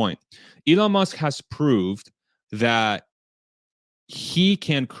this point, Elon Musk has proved that he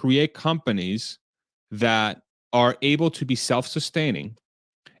can create companies that are able to be self-sustaining.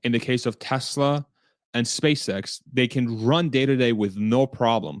 In the case of Tesla and SpaceX, they can run day-to-day with no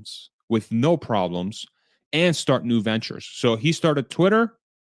problems, and start new ventures. So he started Twitter,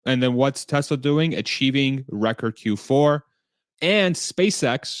 and then what's Tesla doing? Achieving record Q4. And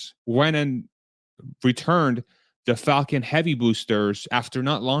SpaceX went and returned the Falcon Heavy boosters after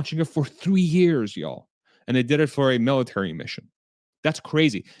not launching it for 3 years, y'all. And they did it for a military mission. That's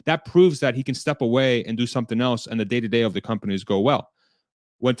crazy. That proves that he can step away and do something else, and the day-to-day of the companies go well.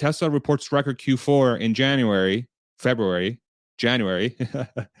 When Tesla reports record Q4 in January,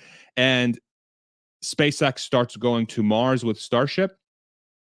 and SpaceX starts going to Mars with Starship,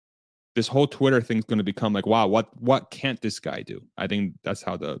 this whole Twitter thing is going to become like, wow, what can't this guy do? I think that's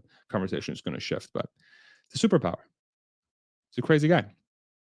how the conversation is going to shift. But it's a superpower. It's a crazy guy.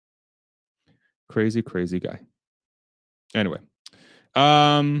 Crazy guy. Anyway,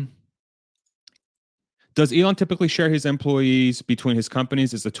 does Elon typically share his employees between his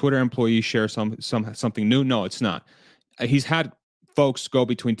companies? Does the Twitter employee share something new? No, it's not. He's had folks go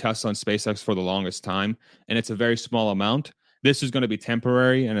between Tesla and SpaceX for the longest time, and it's a very small amount. This is going to be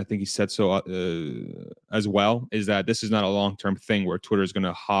temporary, and I think he said so as well, is that this is not a long-term thing where Twitter is going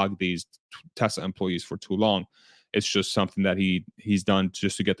to hog these Tesla employees for too long. It's just something that he's done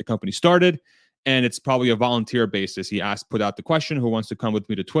just to get the company started, and it's probably a volunteer basis. He put out the question, who wants to come with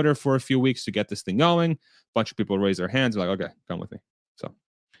me to Twitter for a few weeks to get this thing going? A bunch of people raise their hands, like, okay, come with me. So,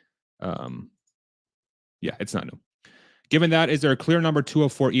 yeah, it's not new. Given that, is there a clear number 2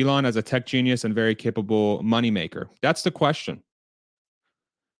 for Elon as a tech genius and very capable moneymaker? That's the question.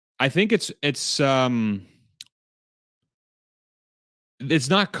 I think it's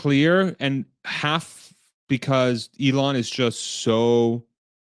not clear, and half because Elon is just so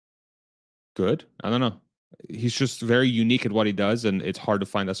good. I don't know. He's just very unique at what he does, and it's hard to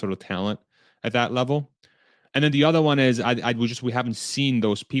find that sort of talent at that level. And then the other one is we haven't seen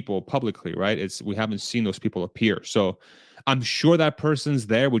those people publicly, right? We haven't seen those people appear. So I'm sure that person's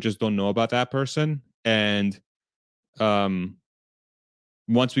there. We just don't know about that person. And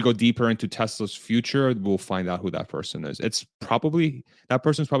once we go deeper into Tesla's future, we'll find out who that person is. That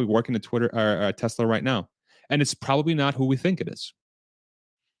person's probably working at Twitter or Tesla right now. And it's probably not who we think it is.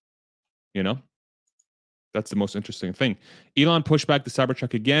 You know? That's the most interesting thing. Elon pushed back the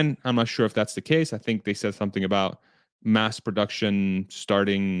Cybertruck again. I'm not sure if that's the case. I think they said something about mass production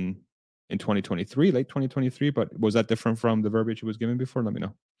starting in 2023, late 2023. But was that different from the verbiage he was given before? Let me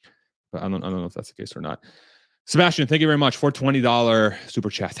know. But I don't know if that's the case or not. Sebastian, thank you very much for $20 super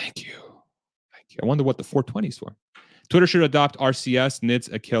chat. Thank you. I wonder what the 420 is for. Twitter should adopt RCS. Needs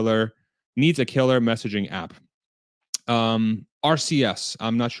a killer messaging app. RCS.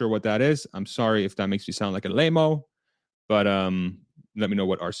 I'm not sure what that is. I'm sorry if that makes me sound like a lame-o, but let me know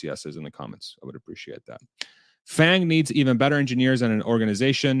what RCS is in the comments. I would appreciate that. FAANG needs even better engineers and an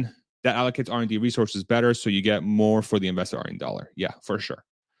organization that allocates R&D resources better so you get more for the invested R&D dollar. Yeah, for sure.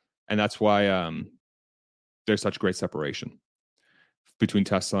 And that's why there's such great separation between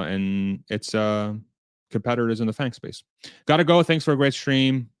Tesla and its competitors in the FAANG space. Gotta go. Thanks for a great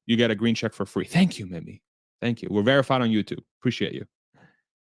stream. You get a green check for free. Thank you, Mimi. Thank you. We're verified on YouTube. Appreciate you.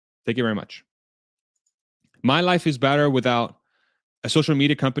 Thank you very much. My life is better without a social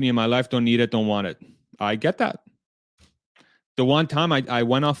media company in my life. Don't need it. Don't want it. I get that. The one time I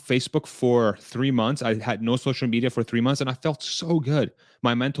went off Facebook for 3 months, I had no social media for 3 months, and I felt so good.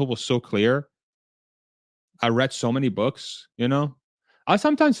 My mental was so clear. I read so many books, you know. I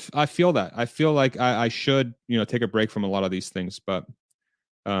feel that. I feel like I should, take a break from a lot of these things, but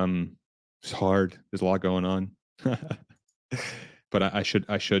it's hard. There's a lot going on. But I should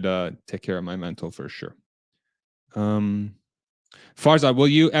take care of my mental for sure. Farzad, will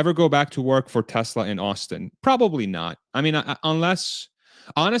you ever go back to work for Tesla in Austin? Probably not. I mean, unless,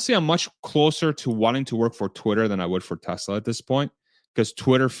 honestly, I'm much closer to wanting to work for Twitter than I would for Tesla at this point, because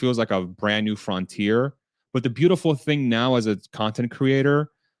Twitter feels like a brand new frontier. But the beautiful thing now as a content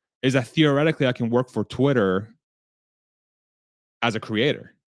creator is that theoretically I can work for Twitter as a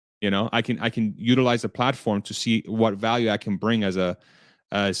creator. I can utilize the platform to see what value I can bring as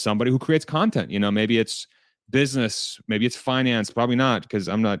somebody who creates content. Maybe it's business, maybe it's finance, probably not, because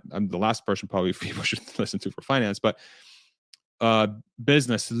I'm the last person probably people should listen to for finance, but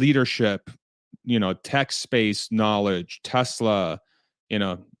business, leadership, tech space knowledge, Tesla,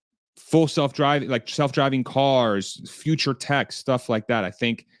 full self-driving cars, future tech, stuff like that. I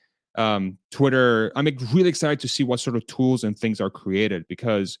think Twitter, I'm really excited to see what sort of tools and things are created,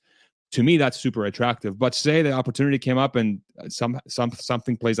 because to me that's super attractive. But say the opportunity came up and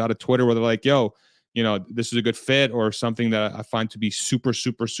something plays out of Twitter where they're like, yo, this is a good fit, or something that I find to be super,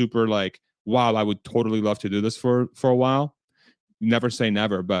 super, super like, wow, I would totally love to do this for a while. Never say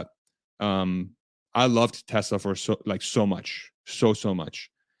never, but I loved Tesla for so much, so much.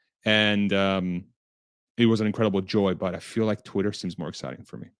 And it was an incredible joy, but I feel like Twitter seems more exciting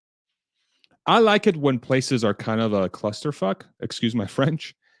for me. I like it when places are kind of a clusterfuck, excuse my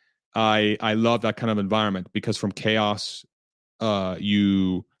French. I love that kind of environment, because from chaos,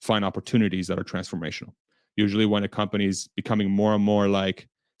 you find opportunities that are transformational. Usually when a company's becoming more and more like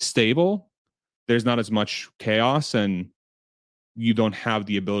stable, there's not as much chaos and you don't have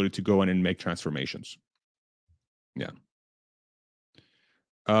the ability to go in and make transformations. Yeah.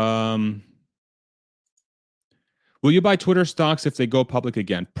 Will you buy Twitter stocks if they go public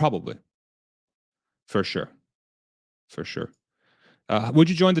again? Probably. For sure. Would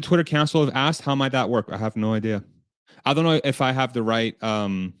you join the Twitter Council of Asked? How might that work? I have no idea. I don't know if I have the right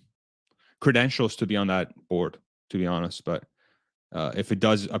credentials to be on that board, to be honest. But if it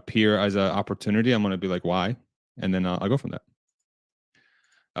does appear as an opportunity, I'm going to be like, why? And then I'll go from that.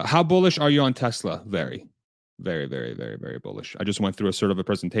 How bullish are you on Tesla? Very, very, very, very, very bullish. I just went through a sort of a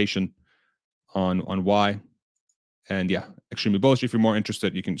presentation on why. And yeah, extremely bullish. If you're more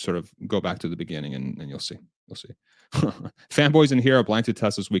interested, you can sort of go back to the beginning and you'll see. Fanboys in here are blind to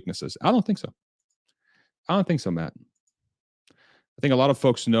Tesla's weaknesses. I don't think so. Matt. I think a lot of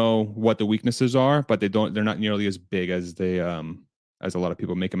folks know what the weaknesses are, but they're not nearly as big as they as a lot of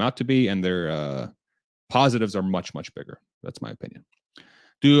people make them out to be, and their positives are much, much bigger. That's my opinion.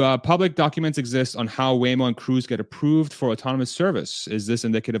 Do public documents exist on how Waymo and Cruise get approved for autonomous service? Is this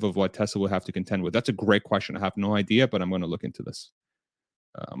indicative of what Tesla will have to contend with? That's a great question. I have no idea, but I'm going to look into this.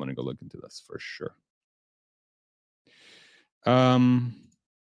 I'm going to go look into this for sure. How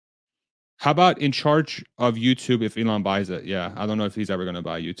about in charge of YouTube if Elon buys it? Yeah, I don't know if he's ever going to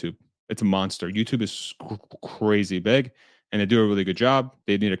buy YouTube. It's a monster. YouTube is crazy big, and they do a really good job.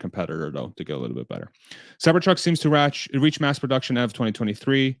 They need a competitor, though, to get a little bit better. Cybertruck seems to reach mass production out of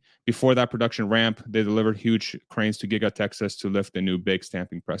 2023. Before that production ramp, they delivered huge cranes to Giga, Texas to lift a new big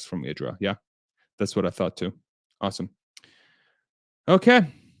stamping press from IDRA. Yeah, that's what I thought, too. Awesome. Okay.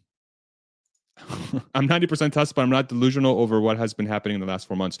 I'm 90% Tesla, but I'm not delusional over what has been happening in the last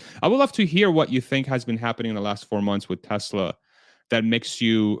 4 months. I would love to hear what you think has been happening in the last 4 months with Tesla that makes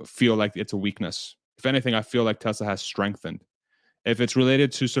you feel like it's a weakness. If anything, I feel like Tesla has strengthened. If it's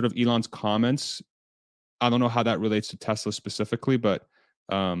related to sort of Elon's comments, I don't know how that relates to Tesla specifically, but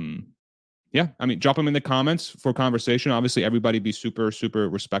yeah, I mean, drop them in the comments for conversation. Obviously, everybody be super, super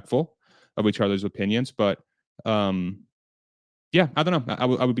respectful of each other's opinions, but yeah, I don't know. I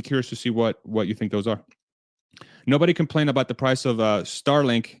would be curious to see what you think those are. Nobody complained about the price of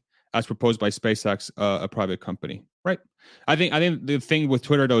Starlink as proposed by SpaceX, a private company, right? I think the thing with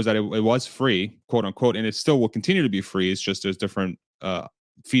Twitter though is that it was free, quote unquote, and it still will continue to be free. It's just there's different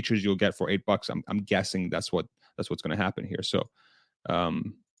features you'll get for $8. I'm guessing that's what's going to happen here. So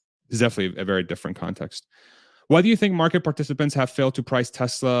it's definitely a very different context. Why do you think market participants have failed to price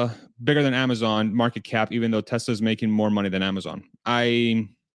Tesla bigger than Amazon market cap, even though Tesla is making more money than Amazon?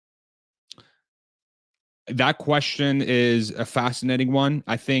 That question is a fascinating one.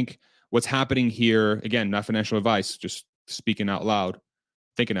 I think what's happening here, again, not financial advice, just thinking out loud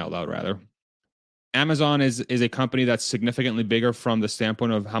rather. Amazon is a company that's significantly bigger from the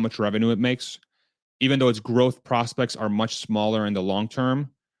standpoint of how much revenue it makes, even though its growth prospects are much smaller in the long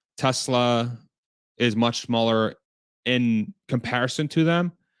term. Tesla is much smaller in comparison to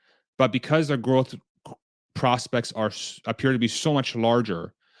them, but because their growth prospects appear to be so much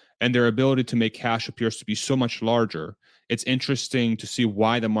larger and their ability to make cash appears to be so much larger, it's interesting to see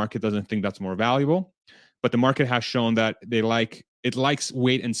why the market doesn't think that's more valuable. But the market has shown that it likes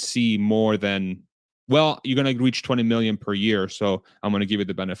wait and see more than, well, you're going to reach 20 million per year, so I'm going to give you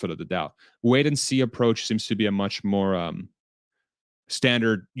the benefit of the doubt. Wait and see approach seems to be a much more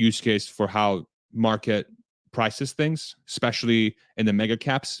standard use case for how market prices things, especially in the mega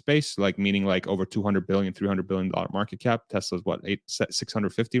cap space, like meaning like over 200 billion, $300 billion market cap. Tesla's what,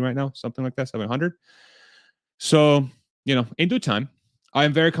 650 right now, something like that, 700. So, in due time, I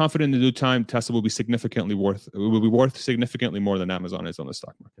am very confident in due time, Tesla will be worth significantly more than Amazon is on the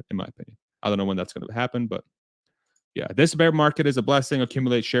stock market, in my opinion. I don't know when that's going to happen, but yeah, this bear market is a blessing.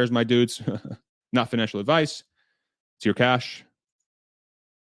 Accumulate shares, my dudes. Not financial advice. It's your cash.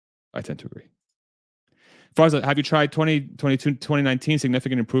 I tend to agree. Farza, have you tried 2022, 2019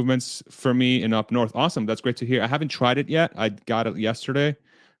 significant improvements for me in up north? Awesome. That's great to hear. I haven't tried it yet. I got it yesterday,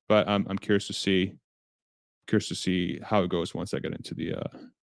 but I'm curious to see how it goes once I get into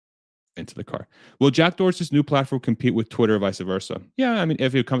the car. Will Jack Dorsey's new platform compete with Twitter or vice versa? Yeah, I mean,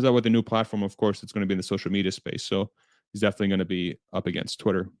 if it comes out with a new platform, of course, it's going to be in the social media space. So he's definitely going to be up against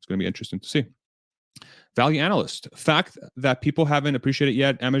Twitter. It's going to be interesting to see. Value analyst. Fact that people haven't appreciated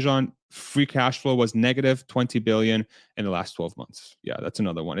yet, Amazon free cash flow was negative 20 billion in the last 12 months. Yeah, that's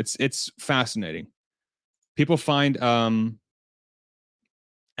another one. It's fascinating. People find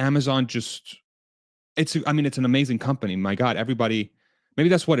Amazon it's an amazing company. My God, maybe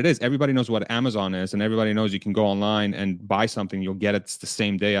that's what it is. Everybody knows what Amazon is, and everybody knows you can go online and buy something. You'll get it the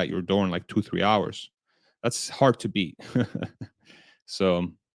same day at your door in like 2-3 hours. That's hard to beat.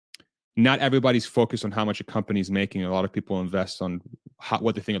 So not everybody's focused on how much a company is making. A lot of people invest on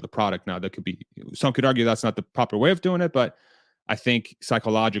what they think of the product. Now, some could argue that's not the proper way of doing it, but I think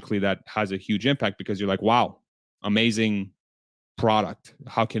psychologically that has a huge impact because you're like, wow, amazing product.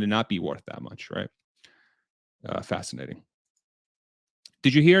 How can it not be worth that much, right? Fascinating.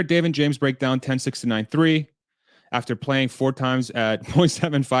 Did you hear Dave and James break down 1069.3? After playing 4 times at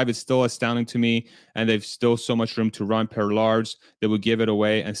 0.75, it's still astounding to me, and they've still so much room to run per large. They would give it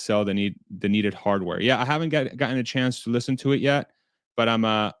away and sell the needed hardware. Yeah, I haven't gotten a chance to listen to it yet, but I'm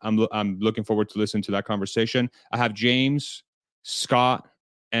looking forward to listening to that conversation. I have James, Scott,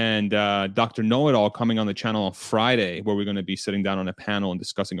 and Dr. Know-It-All coming on the channel on Friday, where we're going to be sitting down on a panel and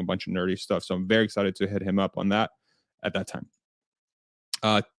discussing a bunch of nerdy stuff. So I'm very excited to hit him up on that at that time.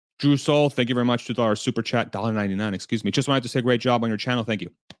 Drew Soul, thank you very much. $2 super chat, $1.99, excuse me. Just wanted to say great job on your channel. Thank you.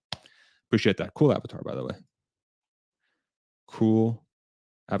 Appreciate that. Cool avatar, by the way. Cool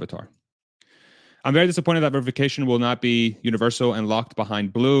avatar. I'm very disappointed that verification will not be universal and locked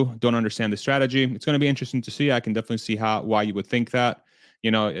behind blue. Don't understand the strategy. It's going to be interesting to see. I can definitely see why you would think that.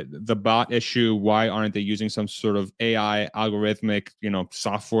 The bot issue, why aren't they using some sort of AI algorithmic,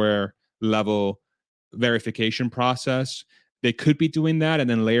 software level verification process? They could be doing that and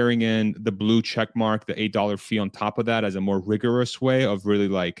then layering in the blue check mark, the $8 fee on top of that as a more rigorous way of really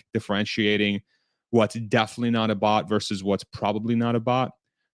like differentiating what's definitely not a bot versus what's probably not a bot.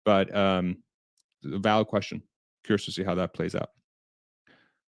 But a valid question. Curious to see how that plays out.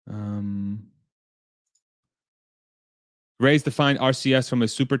 Ray's defined RCS from a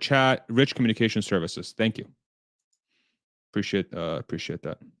super chat. Rich Communication Services. Thank you. Appreciate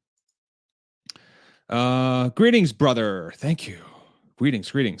that. Greetings, brother. Thank you.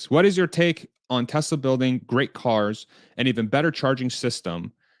 Greetings. What is your take on Tesla building great cars and even better charging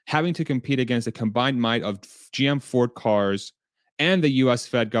system, having to compete against the combined might of GM, Ford cars, and the U.S.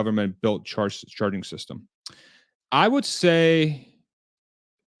 Fed government built charging system? I would say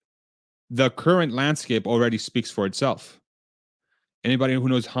the current landscape already speaks for itself. Anybody who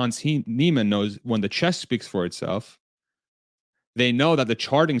knows Hans Niemann knows when the chess speaks for itself, they know that the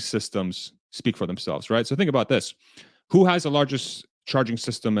charging systems speak for themselves, right? So think about this. Who has the largest charging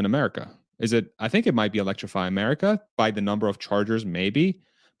system in America? I think it might be Electrify America by the number of chargers, maybe.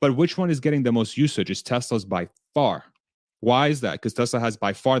 But which one is getting the most usage? It's Tesla's by far. Why is that? Because Tesla has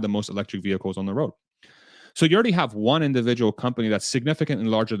by far the most electric vehicles on the road. So you already have one individual company that's significantly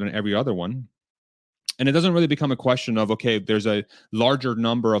larger than every other one. And it doesn't really become a question of, okay, there's a larger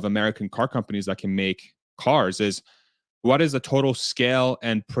number of American car companies that can make cars. What is the total scale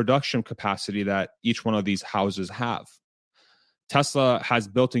and production capacity that each one of these houses have? Tesla has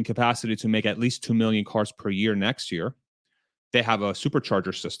built-in capacity to make at least 2 million cars per year next year. They have a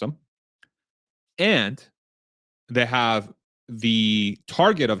supercharger system. And they have the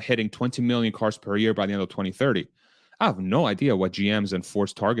target of hitting 20 million cars per year by the end of 2030. I have no idea what GM's and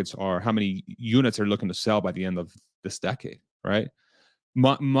Ford's targets are, how many units they're looking to sell by the end of this decade, right?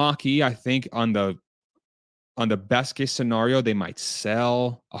 Mach-E, I think on the best case scenario, they might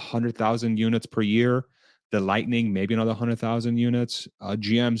sell 100,000 units per year. The Lightning, maybe another 100,000 units.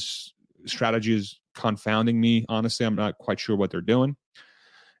 GM's strategy is confounding me. Honestly, I'm not quite sure what they're doing.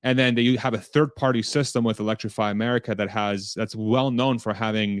 And then you have a third-party system with Electrify America that's well known for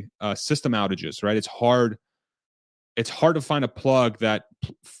having system outages, right? It's hard to find a plug that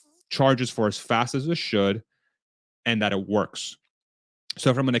charges for as fast as it should and that it works.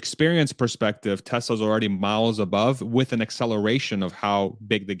 So from an experience perspective, Tesla's already miles above with an acceleration of how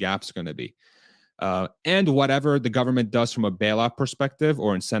big the gap's going to be. And whatever the government does from a bailout perspective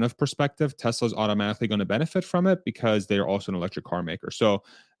or incentive perspective, Tesla's automatically going to benefit from it because they're also an electric car maker. So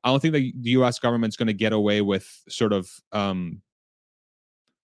I don't think the U.S. government's going to get away with sort of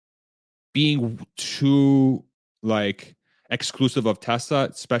being too exclusive of Tesla,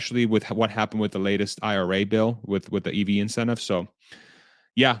 especially with what happened with the latest IRA bill with the EV incentive. So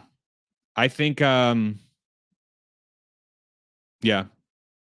yeah, I think I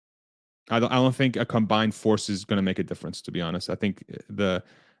don't think a combined force is going to make a difference, to be honest. I think the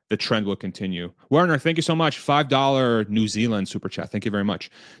trend will continue. Werner, thank you so much. $5 New Zealand super chat. Thank you very much.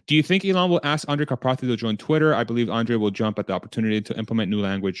 Do you think Elon will ask Andre Karpathy to join Twitter? I believe Andre will jump at the opportunity to implement new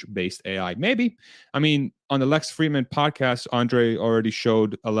language-based AI. Maybe. I mean, on the Lex Friedman podcast, Andre already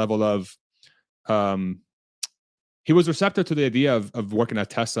showed a level of he was receptive to the idea of working at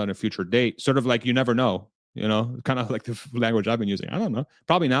Tesla on a future date, sort of like you never know. Kind of like the language I've been using. I don't know.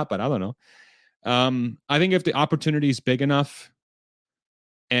 Probably not, but I don't know. I think if the opportunity is big enough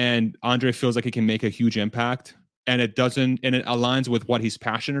and Andre feels like he can make a huge impact and it aligns with what he's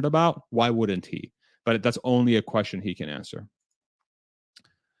passionate about, why wouldn't he? But that's only a question he can answer.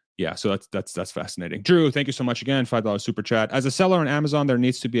 Yeah, so that's fascinating. Drew, thank you so much again. $5 super chat. As a seller on Amazon, there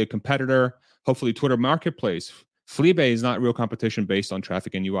needs to be a competitor, hopefully Twitter Marketplace. Fleabay is not real competition based on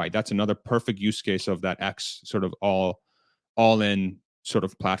traffic and UI. That's another perfect use case of that X sort of all-in sort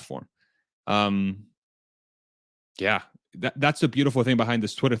of platform. Yeah, that's the beautiful thing behind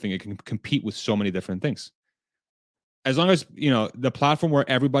this Twitter thing. It can compete with so many different things. As long as, the platform where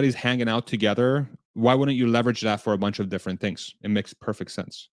everybody's hanging out together, why wouldn't you leverage that for a bunch of different things? It makes perfect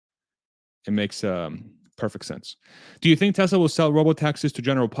sense. It makes perfect sense. Do you think Tesla will sell robotaxis to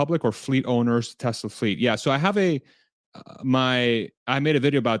general public or fleet owners, Tesla fleet? Yeah, so I have I made a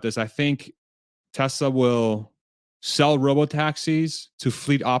video about this. I think Tesla will sell robotaxis to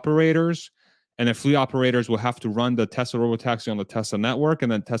fleet operators, and then fleet operators will have to run the Tesla robotaxi on the Tesla network,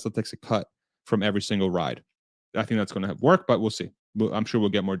 and then Tesla takes a cut from every single ride. I think that's going to work, but we'll see. I'm sure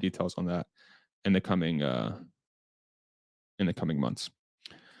we'll get more details on that in the coming months.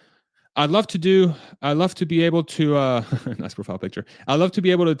 I'd love to be able to nice profile picture. I'd love to be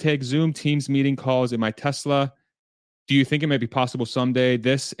able to take Zoom, Teams meeting calls in my Tesla. Do you think it may be possible someday,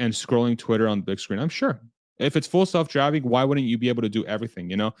 this and scrolling Twitter on the big screen? I'm sure. If it's full self-driving, why wouldn't you be able to do everything?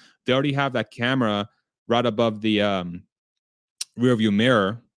 They already have that camera right above the rear view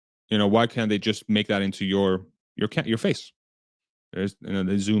mirror. Why can't they just make that into your face? There's,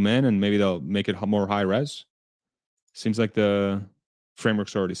 they zoom in and maybe they'll make it more high res. Seems like the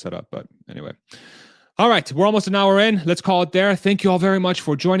framework's already set up, but anyway. All right, we're almost an hour in. Let's call it there. Thank you all very much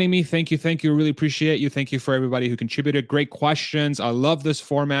for joining me. Thank you. Really appreciate you. Thank you for everybody who contributed. Great questions. I love this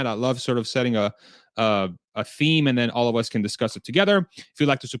format. I love sort of setting a theme, and then all of us can discuss it together. If you'd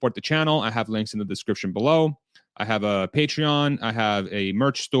like to support the channel, I have links in the description below. I have a Patreon. I have a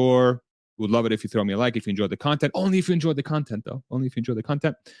merch store. Would love it if you throw me a like if you enjoyed the content. Only if you enjoyed the content, though. Only if you enjoyed the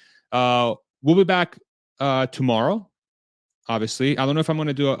content. We'll be back tomorrow. Obviously, I don't know if I'm going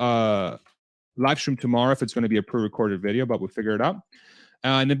to do a live stream tomorrow, if it's going to be a pre-recorded video, but we'll figure it out.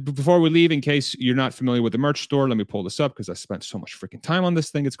 And then before we leave, in case you're not familiar with the merch store, let me pull this up because I spent so much freaking time on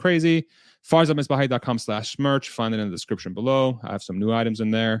this thing. It's crazy. farzamizbahi.com/merch. Find it in the description below. I have some new items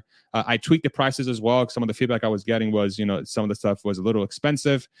in there. I tweaked the prices as well. Some of the feedback I was getting was, some of the stuff was a little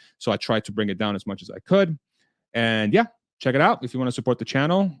expensive. So I tried to bring it down as much as I could. And yeah, check it out if you want to support the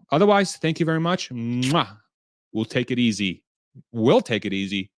channel. Otherwise, thank you very much. Mwah. We'll take it easy. We'll take it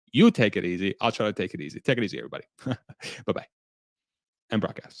easy. You take it easy. I'll try to take it easy. Take it easy, everybody. Bye-bye. And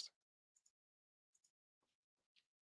broadcast.